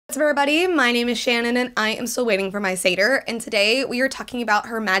What's up, everybody? My name is Shannon and I am still waiting for my Satyr, and today we are talking about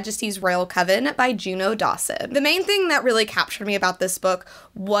Her Majesty's Royal Coven by Juno Dawson. The main thing that really captured me about this book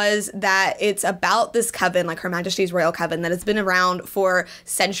was that it's about this coven, like Her Majesty's Royal Coven, that has been around for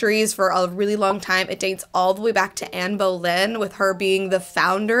centuries, for a really long time. It dates all the way back to Anne Boleyn, with her being the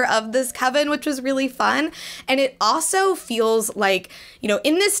founder of this coven, which was really fun. And it also feels like, you know,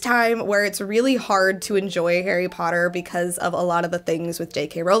 in this time where it's really hard to enjoy Harry Potter because of a lot of the things with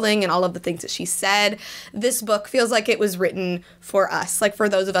J.K. Rowling and all of the things that she said, this book feels like it was written for us, like for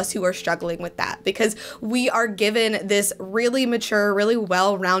those of us who are struggling with that, because we are given this really mature, really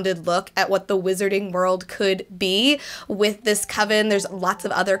well-rounded look at what the wizarding world could be with this coven. There's lots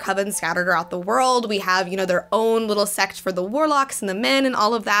of other covens scattered around the world. We have, you know, their own little sect for the warlocks and the men and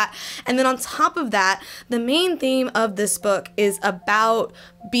all of that. And then on top of that, the main theme of this book is about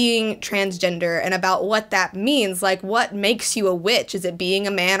being transgender and about what that means. Like, what makes you a witch? Is it being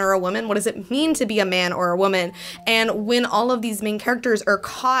a man or a woman? What does it mean to be a man or a woman? And when all of these main characters are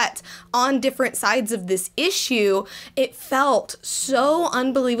caught on different sides of this issue, it felt so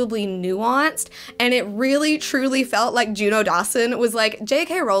unbelievably nuanced, and it really truly felt like Juno Dawson was like,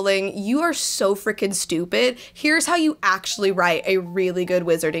 J.K. Rowling, you are so freaking stupid. Here's how you actually write a really good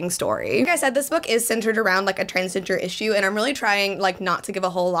wizarding story. Like I said, this book is centered around like a transgender issue, and I'm really trying like not to give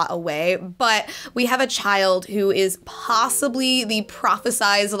a whole lot away, but we have a child who is possibly the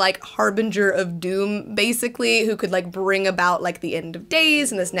prophesized like harbinger of doom, basically, who could like bring about like the end of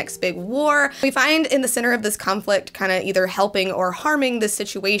days and this next big war. We find in the center of this conflict, kind of either helping or harming this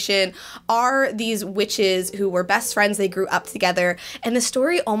situation, are these witches who were best friends. They grew up together, and the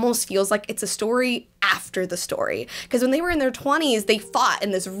story almost feels like it's a story after the story, because when they were in their 20s, they fought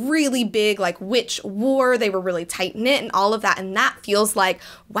in this really big like witch war. They were really tight-knit and all of that, and that feels like,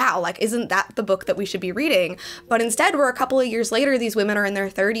 wow, like isn't that the book that we should be reading? But instead, we're a couple of years later, these women are in their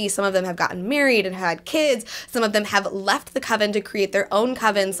 30s. Some of them have gotten married and had kids. Some of them have left the coven to create their own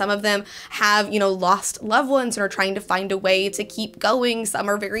coven. Some of them have, you know, lost loved ones and are trying to find a way to keep going. Some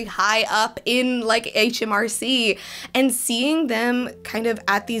are very high up in like HMRC, and seeing them kind of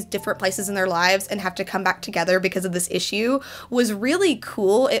at these different places in their lives and have to come back together because of this issue was really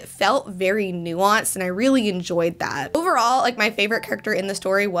cool. It felt very nuanced, and I really enjoyed that. Overall, like my favorite character in the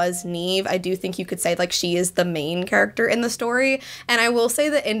story was Neve. I do think you could say like she is the main character in the story, and I will say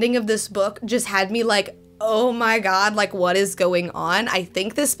the ending of this book just had me like, oh my god, like what is going on? I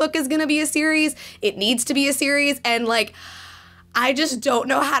think this book is gonna be a series. It needs to be a series, and like I just don't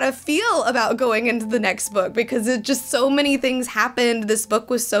know how to feel about going into the next book, because it just so many things happened. This book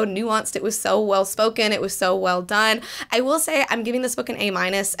was so nuanced. It was so well spoken. It was so well done. I will say I'm giving this book an A-,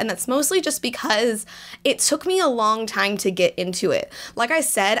 and that's mostly just because it took me a long time to get into it. Like I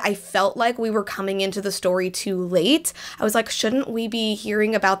said, I felt like we were coming into the story too late. I was like, shouldn't we be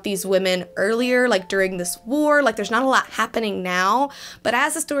hearing about these women earlier, like during this war? Like there's not a lot happening now. But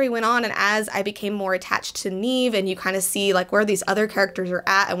as the story went on and as I became more attached to Neve, and you kind of see like where these other characters are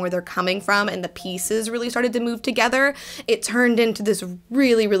at and where they're coming from, and the pieces really started to move together, it turned into this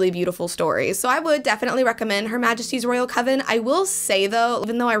really, really beautiful story. So I would definitely recommend Her Majesty's Royal Coven. I will say though,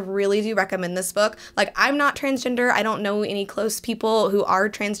 even though I really do recommend this book, like I'm not transgender. I don't know any close people who are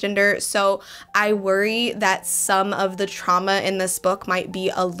transgender, so I worry that some of the trauma in this book might be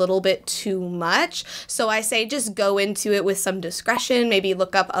a little bit too much. So I say just go into it with some discretion, maybe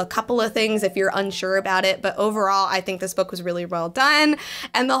look up a couple of things if you're unsure about it, but overall I think this book was really well done.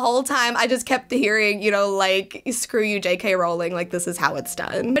 And the whole time I just kept hearing, you know, like, screw you, J.K. Rowling, like this is how it's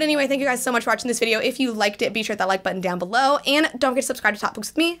done. But anyway, thank you guys so much for watching this video. If you liked it, be sure to hit that like button down below, and don't forget to subscribe to Talk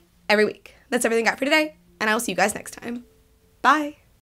Books with me every week. That's everything I got for today, and I will see you guys next time. Bye.